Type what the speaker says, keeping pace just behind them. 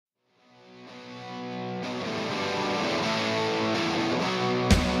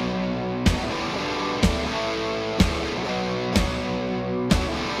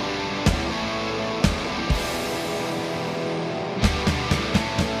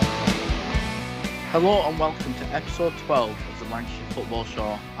Hello and welcome to episode 12 of the Lancashire Football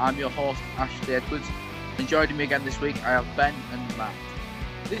Show. I'm your host, Ashley Edwards, and joining me again this week I have Ben and Matt.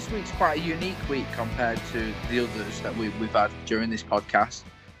 This week's quite a unique week compared to the others that we've had during this podcast.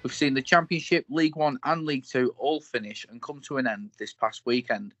 We've seen the Championship, League One and League Two all finish and come to an end this past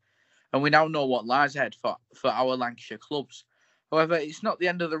weekend. And we now know what lies ahead for our Lancashire clubs. However, it's not the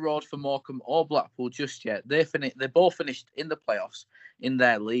end of the road for Morecambe or Blackpool just yet. They both finished in the playoffs in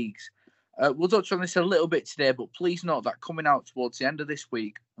their leagues. We'll touch on this a little bit today, but please note that coming out towards the end of this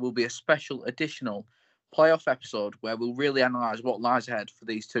week will be a special additional playoff episode where we'll really analyse what lies ahead for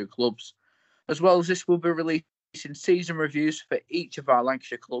these two clubs. As well as this, we'll be releasing season reviews for each of our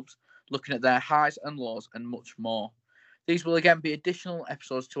Lancashire clubs, looking at their highs and lows and much more. These will again be additional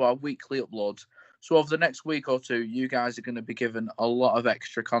episodes to our weekly uploads, so over the next week or two, you guys are going to be given a lot of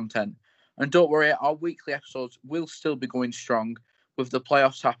extra content. And don't worry, our weekly episodes will still be going strong, with the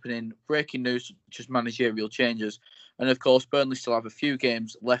playoffs happening, breaking news such as managerial changes, and of course Burnley still have a few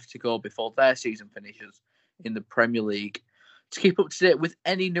games left to go before their season finishes in the Premier League. To keep up to date with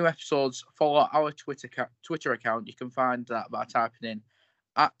any new episodes, follow our Twitter account. You can find that by typing in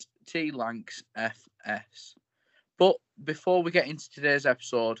 @TLanksFS. But before we get into today's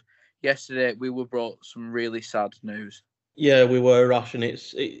episode, yesterday we were brought some really sad news. Yeah, we were, Rash, and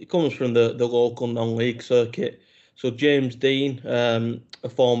it comes from the local non-league circuit. So James Dean, a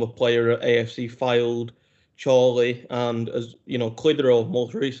former player at AFC Fylde, Chorley, and as you know, Clitheroe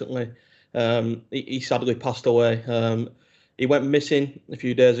most recently, he sadly passed away. He went missing a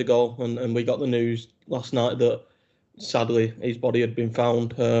few days ago, and we got the news last night that sadly his body had been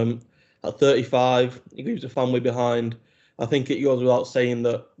found. At 35, he leaves a family behind. I think it goes without saying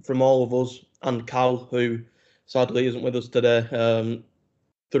that from all of us and Cal, who sadly isn't with us today,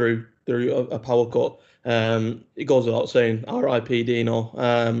 through a power cut. It goes without saying, R.I.P. Dino.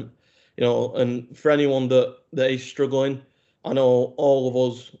 And for anyone that is struggling, I know all of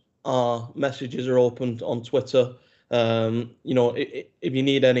us, our messages are open on Twitter. If you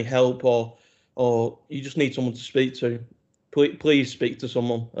need any help or you just need someone to speak to, please speak to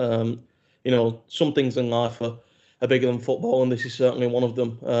someone. Some things in life are bigger than football, and this is certainly one of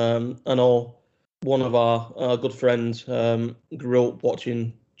them. I know one of our good friends grew up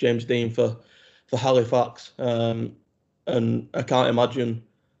watching James Dean for Halifax, and I can't imagine,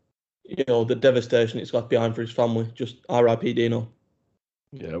 the devastation it's left behind for his family. Just R.I.P. Dino.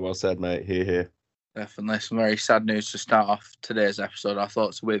 Yeah, well said, mate. Here. Definitely some very sad news to start off today's episode. Our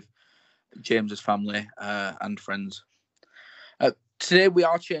thoughts with James's family and friends. Today we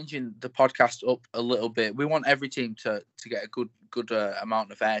are changing the podcast up a little bit. We want every team to get a good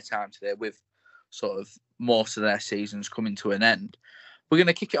amount of airtime today, with sort of most of their seasons coming to an end. We're going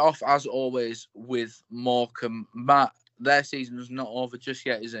to kick it off, as always, with Morecambe. Matt, their season's not over just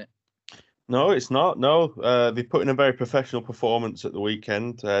yet, is it? No, it's not. No, they put in a very professional performance at the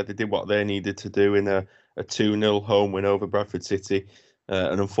weekend. They did what they needed to do in a 2-0 home win over Bradford City.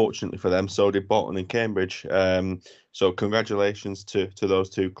 And unfortunately for them, so did Bolton and Cambridge. So congratulations to those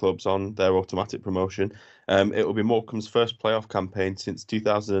two clubs on their automatic promotion. It will be Morecambe's first playoff campaign since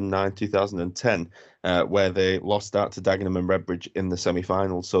 2009-2010, where they lost out to Dagenham and Redbridge in the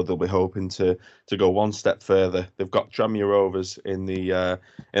semi-finals. So they'll be hoping to go one step further. They've got Tranmere Rovers in the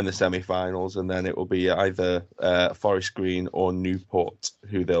semi-finals, and then it will be either Forest Green or Newport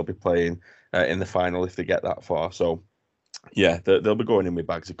who they'll be playing in the final if they get that far. So yeah, they'll be going in with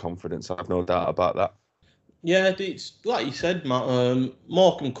bags of confidence. I've no doubt about that. Yeah, it's like you said, Matt.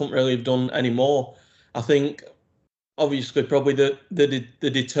 Morecambe couldn't really have done any more. I think, obviously, probably the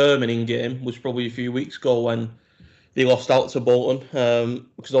determining game was probably a few weeks ago when they lost out to Bolton.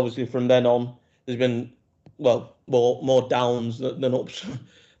 Because obviously from then on, there's been more downs than ups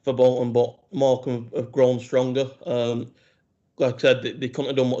for Bolton, but Morecambe have grown stronger. Like I said, they couldn't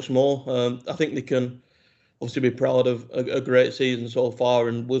have done much more. I think they can obviously be proud of a great season so far,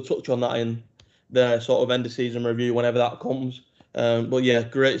 and we'll touch on that in their sort of end of season review whenever that comes. But yeah,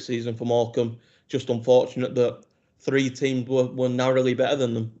 great season for Morecambe. Just unfortunate that three teams were narrowly better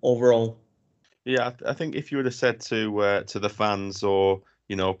than them overall. Yeah, I think if you would have said to the fans or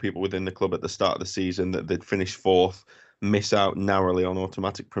people within the club at the start of the season that they'd finish fourth, miss out narrowly on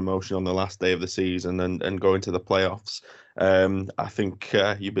automatic promotion on the last day of the season and go into the playoffs, I think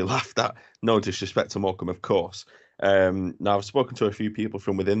you'd be laughed at. No disrespect to Morecambe, of course. Now I've spoken to a few people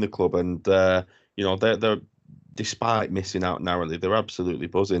from within the club, and they're despite missing out narrowly, they're absolutely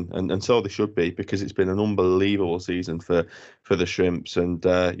buzzing, and so they should be, because it's been an unbelievable season for the Shrimps, and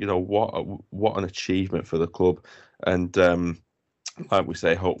what an achievement for the club. And like we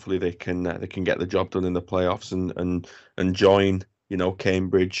say, hopefully they can get the job done in the playoffs and join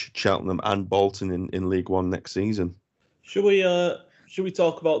Cambridge, Cheltenham, and Bolton in League One next season. Should we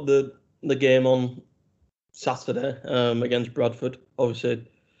talk about the game on Saturday against Bradford? Obviously,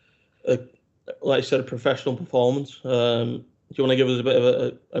 like I said, a professional performance. Do you want to give us a bit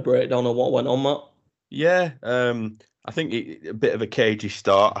of a breakdown of what went on, Matt? Yeah, I think a bit of a cagey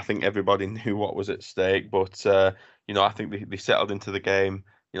start. I think everybody knew what was at stake, but I think they settled into the game,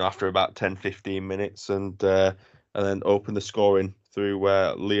 after about 10, 15 minutes, and then opened the scoring through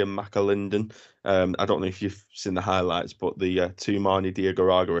Liam McAlinden. I don't know if you've seen the highlights, but the Toumani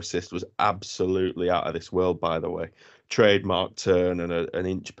Diagouraga assist was absolutely out of this world, by the way. Trademark turn and an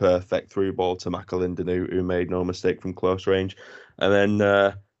inch perfect through ball to McAlinden, who made no mistake from close range. And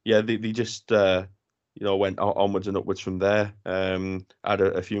then, they just went onwards and upwards from there. Had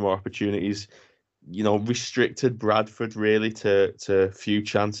a few more opportunities. Restricted Bradford really to few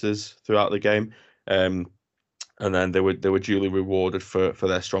chances throughout the game. And then they were duly rewarded for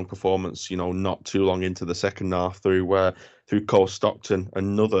their strong performance. Not too long into the second half through Cole Stockton,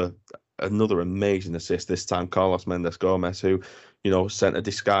 another amazing assist. This time Carlos Mendes Gomez, who sent a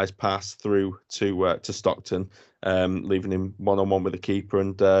disguised pass through to Stockton, leaving him one-on-one with the keeper.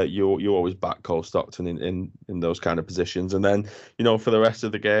 And you always back Cole Stockton in those kind of positions. And then for the rest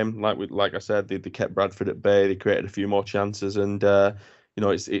of the game, like I said, they kept Bradford at bay. They created a few more chances, and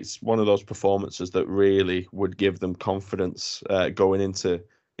it's one of those performances that really would give them confidence going into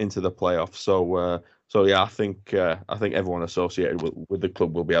the playoffs. So yeah, I think everyone associated with the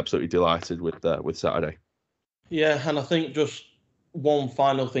club will be absolutely delighted with Saturday. Yeah, and I think just one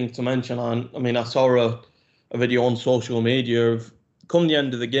final thing to mention. I mean, I saw a video on social media of come the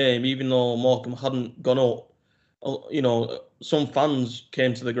end of the game, even though Morecambe hadn't gone up, some fans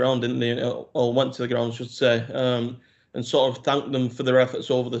came to the ground, didn't they? Or went to the ground, I should say, and sort of thanked them for their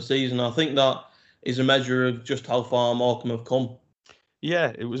efforts over the season. I think that is a measure of just how far Morecambe have come.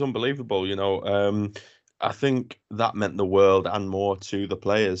 Yeah, it was unbelievable. I think that meant the world and more to the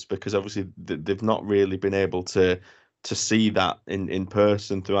players, because obviously they've not really been able to see that in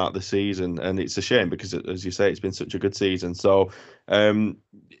person throughout the season, and it's a shame because, as you say, it's been such a good season. So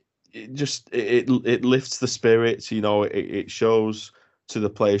it lifts the spirits. It shows to the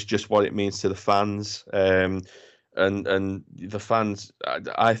players just what it means to the fans. And the fans,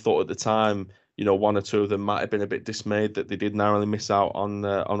 I thought at the time, one or two of them might have been a bit dismayed that they did narrowly miss out on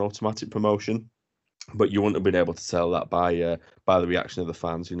automatic promotion. But you wouldn't have been able to tell that by the reaction of the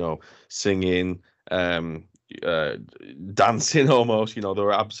fans, singing, dancing almost. They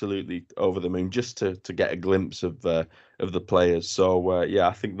were absolutely over the moon just to get a glimpse of the players. So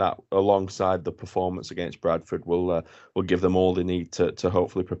I think that alongside the performance against Bradford will give them all they need to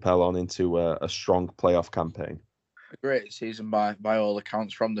hopefully propel on into a strong playoff campaign. A great season by all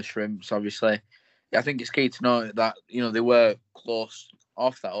accounts from the Shrimps, obviously. I think it's key to note that they were close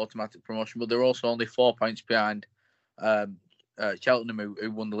off that automatic promotion, but they're also only 4 points behind Cheltenham,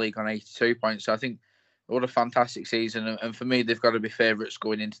 who won the league on 82 points. So I think what a fantastic season, and for me, they've got to be favourites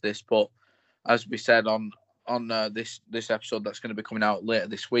going into this. But as we said on this episode that's going to be coming out later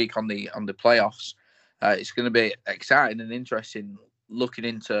this week on the playoffs, it's going to be exciting and interesting looking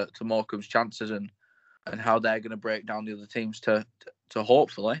into Morecambe's chances and how they're going to break down the other teams to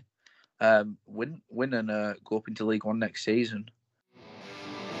hopefully win and go up into League One next season.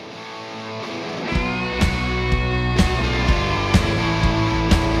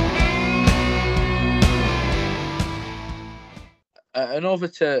 And over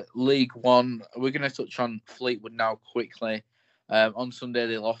to League One, we're going to touch on Fleetwood now quickly. On Sunday,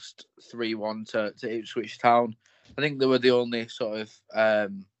 they lost 3-1 to Ipswich Town. I think they were the only sort of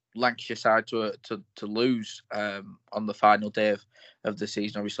Lancashire side to lose on the final day of the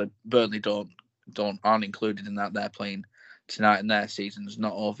season. Obviously, Burnley aren't included in that. They're playing tonight, and their season's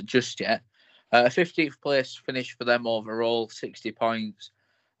not over just yet. 15th place finish for them overall, 60 points.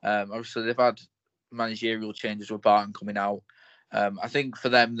 Obviously, they've had managerial changes with Barton coming out. I think for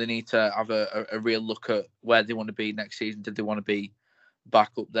them, they need to have a real look at where they want to be next season. Did they want to be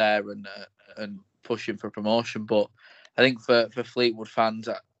back up there and pushing for promotion? But I think for Fleetwood fans,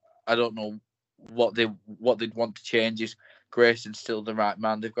 I don't know what they'd want to change. Is Grayson still the right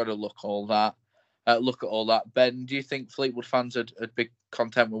man? They've got to look at all that. Ben, do you think Fleetwood fans would be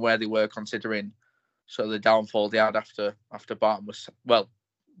content with where they were, considering sort of the downfall they had after Barton was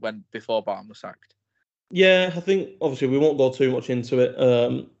before Barton was sacked? Yeah, I think obviously we won't go too much into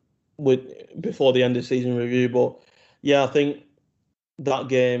it before the end of season review, but yeah, I think that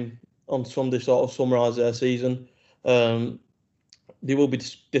game on Sunday sort of summarised their season. They will be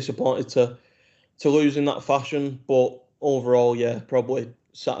disappointed to lose in that fashion, but overall, yeah, probably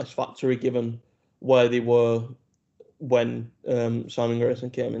satisfactory given where they were when Simon Grayson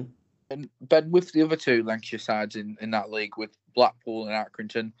came in. And Ben, with the other two Lancashire sides in that league, with Blackpool and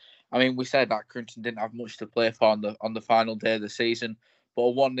Accrington, I mean, we said Accrington didn't have much to play for on the final day of the season, but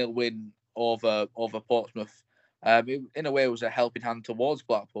a 1-0 win over Portsmouth, in a way, was a helping hand towards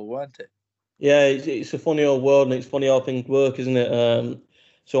Blackpool, weren't it? Yeah, it's a funny old world, and it's funny how things work, isn't it?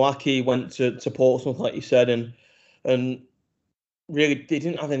 So Aki went to Portsmouth, like you said, and really they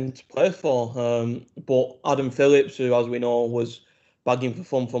didn't have anything to play for. But Adam Phillips, who, as we know, was bagging for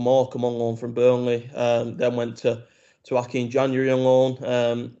fun for Morecambe on loan from Burnley, then went to Aki in January on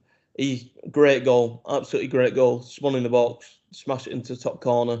loan. Great goal, absolutely great goal. Spun in the box, smashed it into the top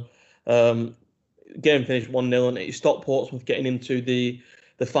corner. Game finished 1-0, and it stopped Portsmouth getting into the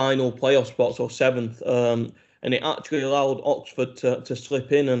final playoff spot, so seventh. And it actually allowed Oxford to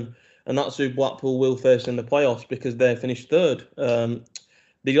slip in, and that's who Blackpool will face in the playoffs because they finished third.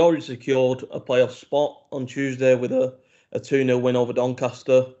 They already secured a playoff spot on Tuesday with a 2-0 win over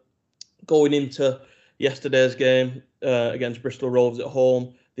Doncaster. Going into yesterday's game against Bristol Rovers at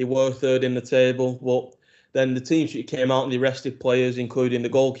home, they were third in the table, but then the team sheet came out and they rested players, including the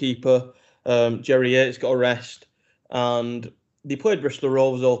goalkeeper. Jerry Yates got a rest, and they played Bristol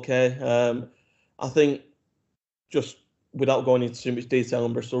Rovers okay. I think, just without going into too much detail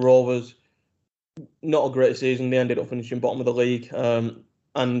on Bristol Rovers, not a great season. They ended up finishing bottom of the league.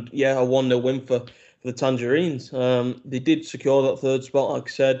 And yeah, a 1-0 win for the Tangerines. They did secure that third spot, like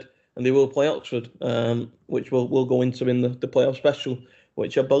I said, and they will play Oxford, which we'll go into in the playoff special,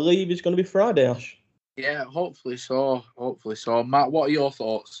 which I believe is going to be Friday, Ash. Yeah, hopefully so. Hopefully so. Matt, what are your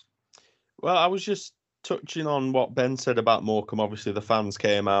thoughts? Well, I was just touching on what Ben said about Morecambe. Obviously, the fans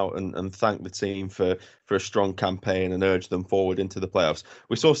came out and thanked the team for a strong campaign and urged them forward into the playoffs.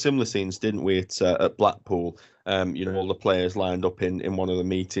 We saw similar scenes, didn't we, at Blackpool? All the players lined up in one of the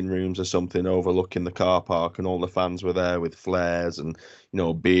meeting rooms or something overlooking the car park, and all the fans were there with flares and,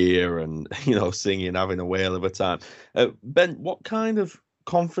 beer and, singing, having a whale of a time. Ben, what kind of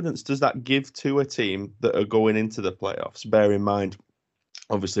confidence does that give to a team that are going into the playoffs? Bear in mind,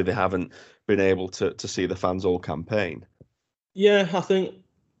 obviously, they haven't been able to see the fans all campaign. Yeah, I think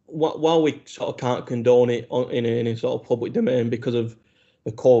while we sort of can't condone it in any sort of public domain because of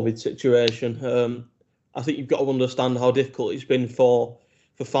the COVID situation, I think you've got to understand how difficult it's been for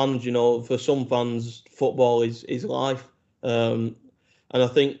fans. For some fans, football is life, and I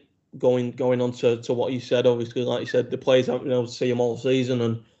think going on to what you said, obviously, like you said, the players haven't been able to see them all season,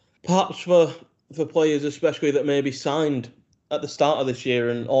 and perhaps for players especially that maybe signed at the start of this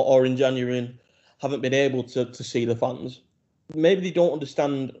year or in January and haven't been able to see the fans, maybe they don't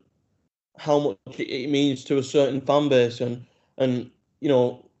understand how much it means to a certain fan base and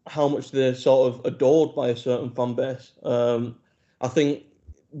how much they're sort of adored by a certain fan base. I think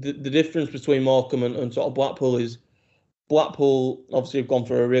the difference between Morecambe and sort of Blackpool is Blackpool obviously have gone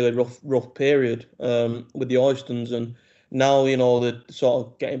through a really rough period with the Oystons, and now they're sort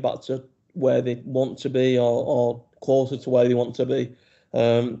of getting back to where they want to be or closer to where they want to be.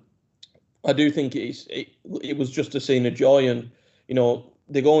 I do think it was just a scene of joy, and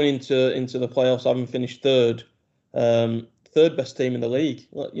they're going into the playoffs having finished third best team in the league.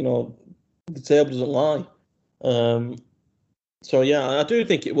 The table doesn't lie. So yeah, I do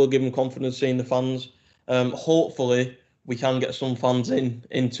think it will give them confidence seeing the fans. Hopefully, we can get some fans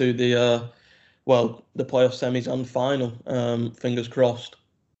into the playoff semis and final. Fingers crossed.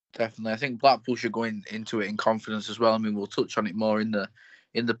 Definitely, I think Blackpool should go into it in confidence as well. I mean, we'll touch on it more in the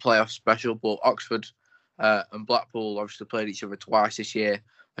playoff special, but Oxford and Blackpool obviously played each other twice this year.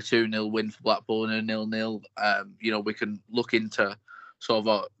 A 2-0 win for Blackpool and a 0-0. We can look into sort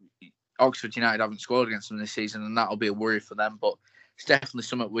of Oxford United haven't scored against them this season, and that'll be a worry for them. But it's definitely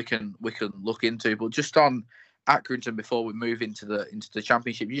something we can look into. But just on Accrington before we move into the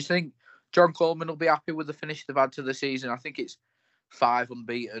Championship, do you think John Coleman will be happy with the finish they've had to the season? I think it's 5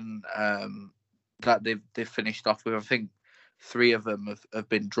 unbeaten that they've finished off with. I think 3 of them have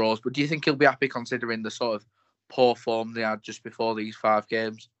been draws. But do you think he'll be happy considering the sort of poor form they had just before these 5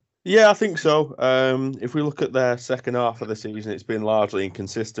 games? Yeah, I think so. If we look at their second half of the season, it's been largely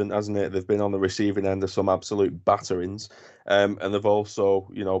inconsistent, hasn't it? They've been on the receiving end of some absolute batterings, and they've also,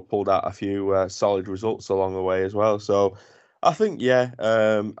 pulled out a few solid results along the way as well. So I think,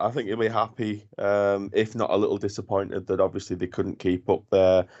 I think he'll be happy, if not a little disappointed that obviously they couldn't keep up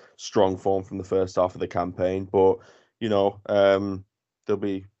their strong form from the first half of the campaign. But, they'll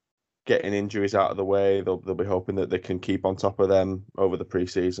be getting injuries out of the way. They'll be hoping that they can keep on top of them over the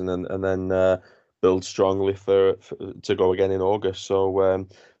pre-season and then build strongly to go again in August. So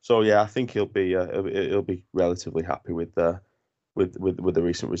yeah, I think he'll be relatively happy with the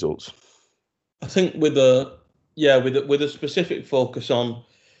recent results. I think with the Yeah, with a specific focus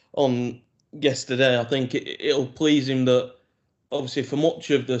on yesterday, I think it'll please him that obviously for much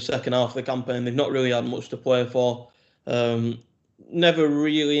of the second half of the campaign they've not really had much to play for. Um, Never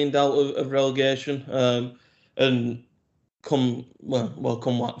really in doubt of relegation. And come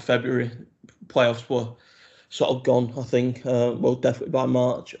like February, playoffs were sort of gone. I think definitely by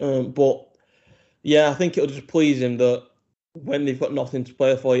March. But yeah, I think it'll just please him that when they've got nothing to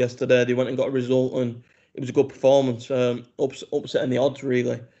play for yesterday, they went and got a result, and it was a good performance, upsetting the odds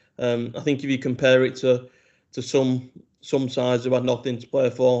really. I think if you compare it to some sides who had nothing to play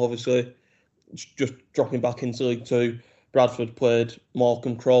for, obviously just dropping back into League Two, Bradford played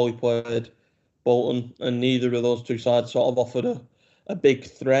Morecambe, Crawley played Bolton, and neither of those two sides sort of offered a big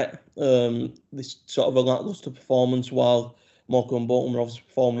threat. This sort of a lacklustre performance, while Morecambe and Bolton were obviously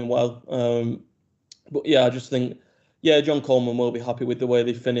performing well. But yeah, I just think, yeah, John Coleman will be happy with the way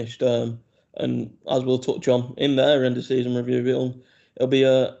they finished. And as we'll touch on in their end of season review, it'll be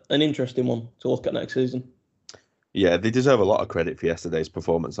an interesting one to look at next season. Yeah, they deserve a lot of credit for yesterday's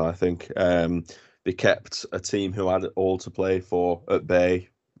performance, I think. They kept a team who had it all to play for at bay,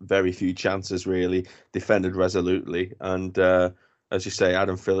 very few chances really, defended resolutely. And as you say,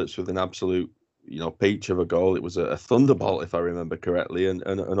 Adam Phillips with an absolute, peach of a goal. It was a thunderbolt, if I remember correctly. And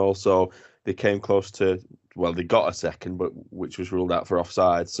also they came close to, well, they got a second, but which was ruled out for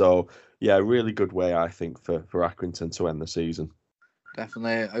offside. So, yeah, really good way, I think, for Accrington to end the season.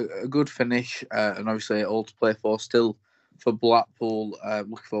 Definitely a good finish, and obviously all to play for still for Blackpool.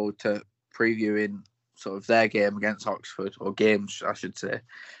 Looking forward to previewing sort of their game against Oxford, or games I should say,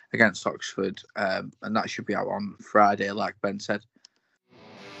 against Oxford, and that should be out on Friday, like Ben said.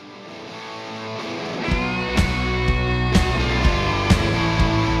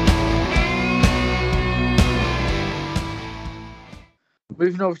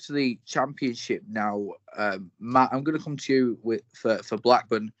 Moving over to the Championship now, Matt, I'm going to come to you for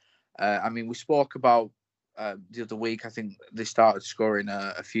Blackburn. I mean, we spoke about the other week. I think they started scoring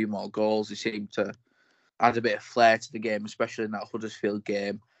a few more goals. They seemed to add a bit of flair to the game, especially in that Huddersfield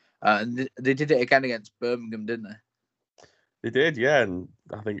game. And they did it again against Birmingham, didn't they? They did, yeah, and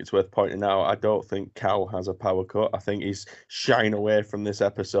I think it's worth pointing out, I don't think Cal has a power cut. I think he's shying away from this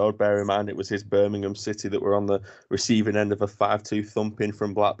episode. Bear in mind, it was his Birmingham City that were on the receiving end of a 5-2 thumping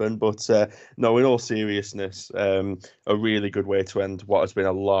from Blackburn. But no, in all seriousness, a really good way to end what has been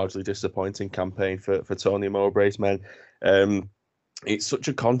a largely disappointing campaign for Tony Mowbray's men. It's such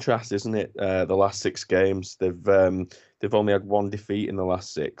a contrast, isn't it? The last 6 games, they've only had 1 defeat in the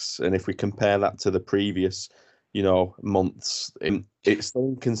last 6, and if we compare that to the previous months, it's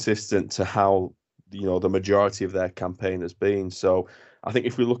inconsistent to how the majority of their campaign has been. So I think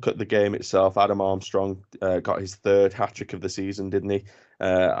if we look at the game itself, Adam Armstrong got his 3rd hat-trick of the season, didn't he?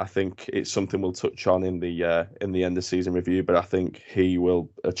 I think it's something we'll touch on in the end of season review, but I think he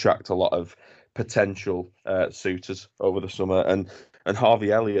will attract a lot of potential suitors over the summer. And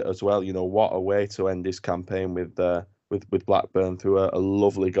Harvey Elliott as well, what a way to end his campaign with Blackburn through a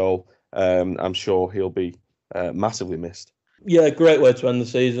lovely goal. I'm sure he'll be massively missed. Yeah, great way to end the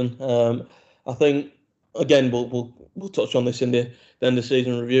season. I think again we'll touch on this in the end of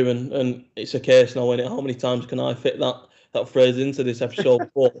season review, and it's a case now. How many times can I fit that phrase into this episode?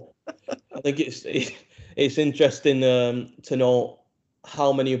 But I think it's interesting to know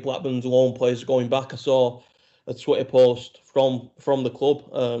how many of Blackburn's loan players are going back. I saw a Twitter post from the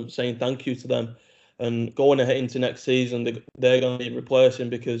club saying thank you to them, and going ahead into next season they're going to be replacing,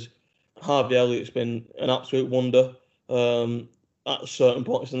 because Harvey Elliott's been an absolute wonder at certain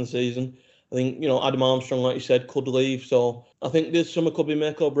points in the season. I think, Adam Armstrong, like you said, could leave. So I think this summer could be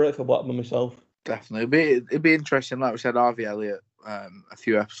make or break for Blackburn myself. Definitely. It'd be interesting. Like we said, Harvey Elliott a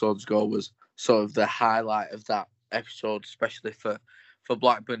few episodes ago was sort of the highlight of that episode, especially for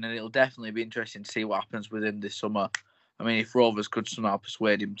Blackburn. And it'll definitely be interesting to see what happens with him this summer. I mean, if Rovers could somehow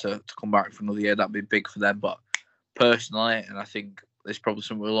persuade him to come back for another year, that'd be big for them. But personally, and I think there's probably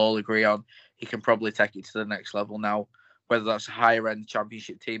something we'll all agree on, he can probably take it to the next level now, whether that's a higher end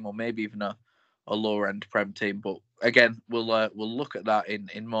Championship team or maybe even a lower end Prem team. But again, we'll look at that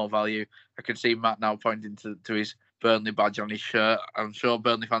in more value. I can see Matt now pointing to his Burnley badge on his shirt. I'm sure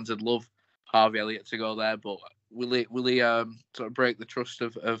Burnley fans would love Harvey Elliott to go there, but will he sort of break the trust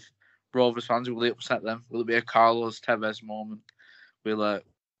of Rovers fans? Will he upset them? Will it be a Carlos Tevez moment?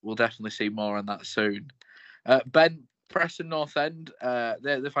 We'll definitely see more on that soon. Ben, Preston North End,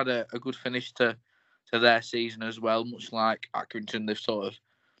 they've had a good finish to their season as well. Much like Accrington, they've sort of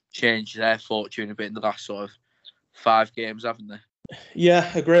changed their fortune a bit in the last sort of 5 games, haven't they?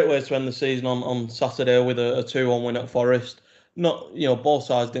 Yeah, a great way to end the season on Saturday with a 2-1 win at Forest. not, both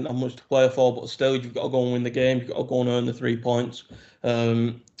sides didn't have much to play for, but still, you've got to go and win the game. You've got to go and earn the 3 points.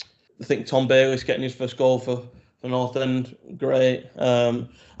 I think Tom Bailey's getting his first goal for North End, great. And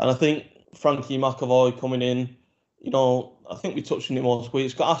I think Frankie McAvoy coming in, I think we touched on it last week.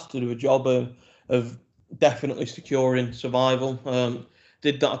 He's got asked to do a job of definitely securing survival.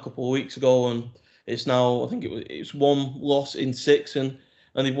 Did that a couple of weeks ago, and it's now, I think it's 1 loss in 6, and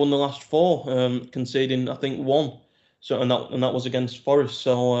they've won the last 4, conceding I think 1. So and that was against Forest.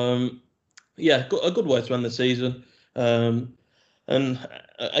 So yeah, a good way to end the season. And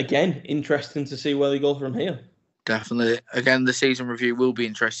again, interesting to see where they go from here. Definitely. Again, the season review will be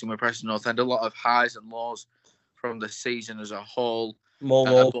interesting with Preston North End. A lot of highs and lows from the season as a whole. More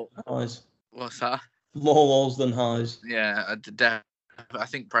lows than highs. What's that? More lows than highs. Yeah, I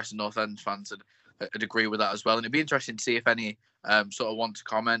think Preston North End fans would agree with that as well. And it'd be interesting to see if any sort of want to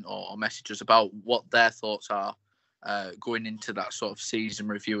comment or message us about what their thoughts are going into that sort of season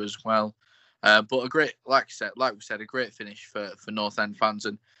review as well. But a great, like we said, a great finish for North End fans,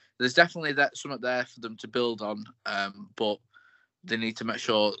 and there's definitely something there for them to build on. But they need to make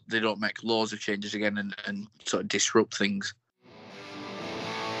sure they don't make loads of changes again and sort of disrupt things.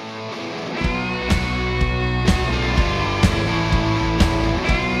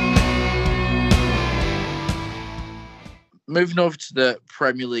 Moving over to the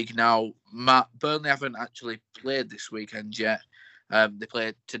Premier League now, Matt, Burnley haven't actually played this weekend yet. They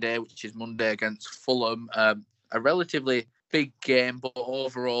played today, which is Monday, against Fulham. A relatively big game, but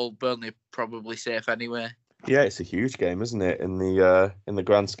overall, Burnley probably safe anyway. Yeah, it's a huge game, isn't it, in the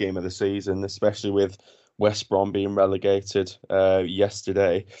grand scheme of the season, especially with West Brom being relegated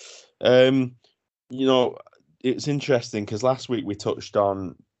yesterday. It's interesting because last week we touched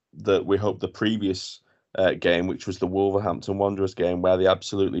on that we hoped the previous game, which was the Wolverhampton Wanderers game, where they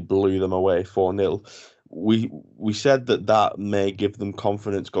absolutely blew them away 4-0. We said that may give them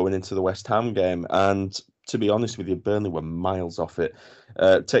confidence going into the West Ham game, and to be honest with you, Burnley were miles off it.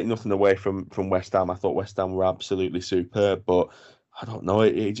 Take nothing away from West Ham. I thought West Ham were absolutely superb, but I don't know.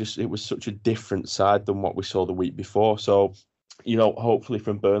 It was such a different side than what we saw the week before. So, hopefully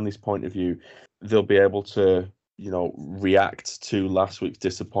from Burnley's point of view, they'll be able to, react to last week's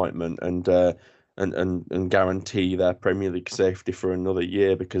disappointment and guarantee their Premier League safety for another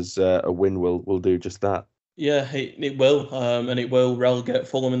year, because a win will do just that. Yeah, it will, and it will relegate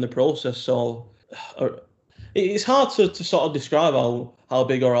Fulham in the process. So it's hard to sort of describe how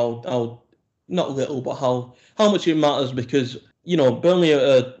big or how not little, but how much it matters, because Burnley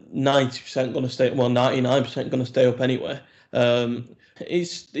are 90% going to stay, 99% going to stay up anyway.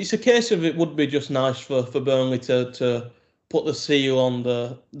 It's a case of it would be just nice for Burnley to put the seal on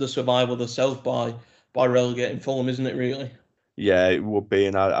the survival themselves by relegating Fulham, isn't it, really? Yeah, it would be.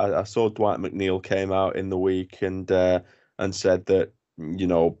 And I saw Dwight McNeil came out in the week and said that,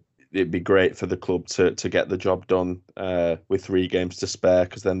 it'd be great for the club to get the job done with 3 games to spare,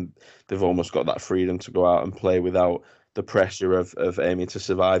 because then they've almost got that freedom to go out and play without the pressure of aiming to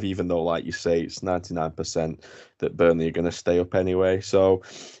survive, even though, like you say, it's 99% that Burnley are going to stay up anyway. So,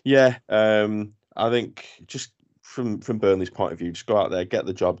 yeah, I think just from Burnley's point of view, just go out there, get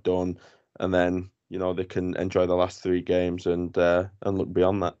the job done, and then they can enjoy the last 3 games and look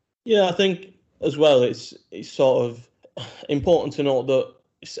beyond that. Yeah, I think as well, it's sort of important to note that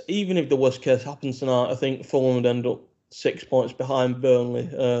even if the worst case happens tonight, I think Fulham would end up 6 points behind Burnley,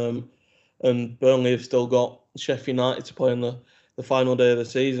 and Burnley have still got Sheffield United to play on the final day of the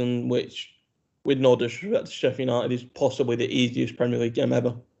season, which, with no disrespect to Sheffield United, is possibly the easiest Premier League game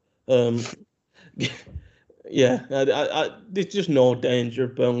ever. Yeah, there's just no danger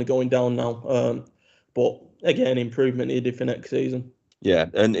of Burnley going down now. But again, improvement needed for next season. Yeah,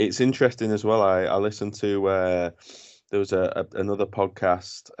 and it's interesting as well. I listened to there was another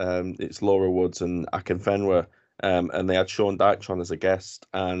podcast. It's Laura Woods and Akinfenwa, and they had Sean Dyche on as a guest,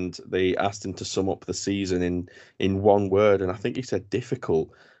 and they asked him to sum up the season in one word, and I think he said difficult.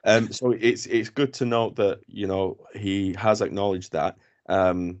 So it's good to note that he has acknowledged that.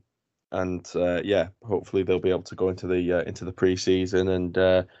 And yeah, hopefully they'll be able to go into the pre-season, and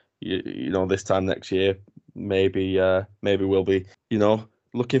this time next year maybe we'll be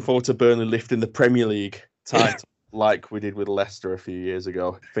looking forward to Burnley lifting the Premier League title like we did with Leicester a few years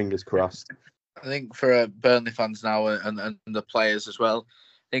ago. Fingers crossed. I think for Burnley fans now and the players as well,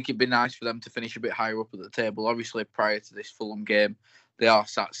 I think it'd be nice for them to finish a bit higher up at the table. Obviously, prior to this Fulham game, they are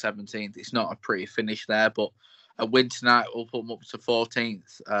sat 17th. It's not a pretty finish there, but a win tonight will put them up to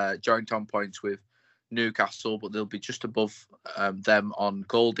 14th, joint on points with Newcastle, but they'll be just above them on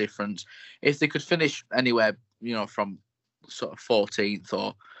goal difference. If they could finish anywhere, from sort of 14th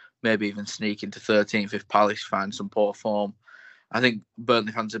or maybe even sneak into 13th if Palace find some poor form, I think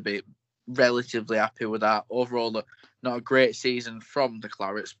Burnley fans will be relatively happy with that. Overall, not a great season from the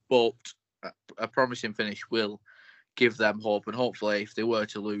Clarets, but a promising finish will give them hope. And hopefully, if they were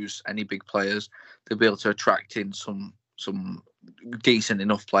to lose any big players, they'll be able to attract in some decent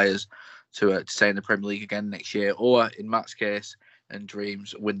enough players to stay in the Premier League again next year, or in Matt's case and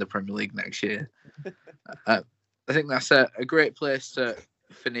dreams, win the Premier League next year. I think that's a great place to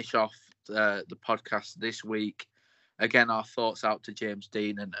finish off the podcast this week. Again, our thoughts out to James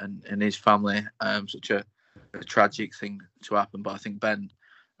Dean and his family. Such a tragic thing to happen, but I think Ben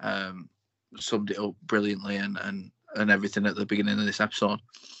summed it up brilliantly and everything at the beginning of this episode.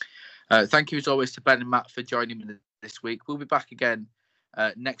 Thank you as always to Ben and Matt for joining me this week. We'll be back again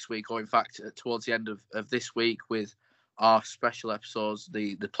next week, or in fact towards the end of this week, with our special episodes,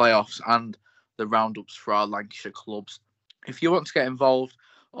 the playoffs and the roundups for our Lancashire clubs. If you want to get involved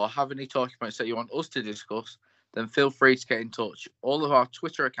or have any talking points that you want us to discuss, then feel free to get in touch. All of our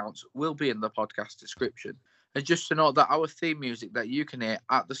Twitter accounts will be in the podcast description. And just to note that our theme music that you can hear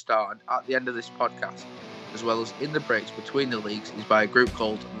at the start and at the end of this podcast, as well as in the breaks between the leagues, is by a group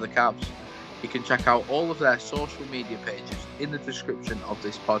called The Cavs. You can check out all of their social media pages in the description of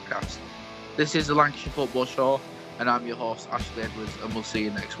this podcast. This is the Lancashire Football Show, and I'm your host, Ashley Edwards, and we'll see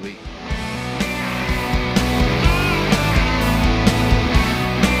you next week.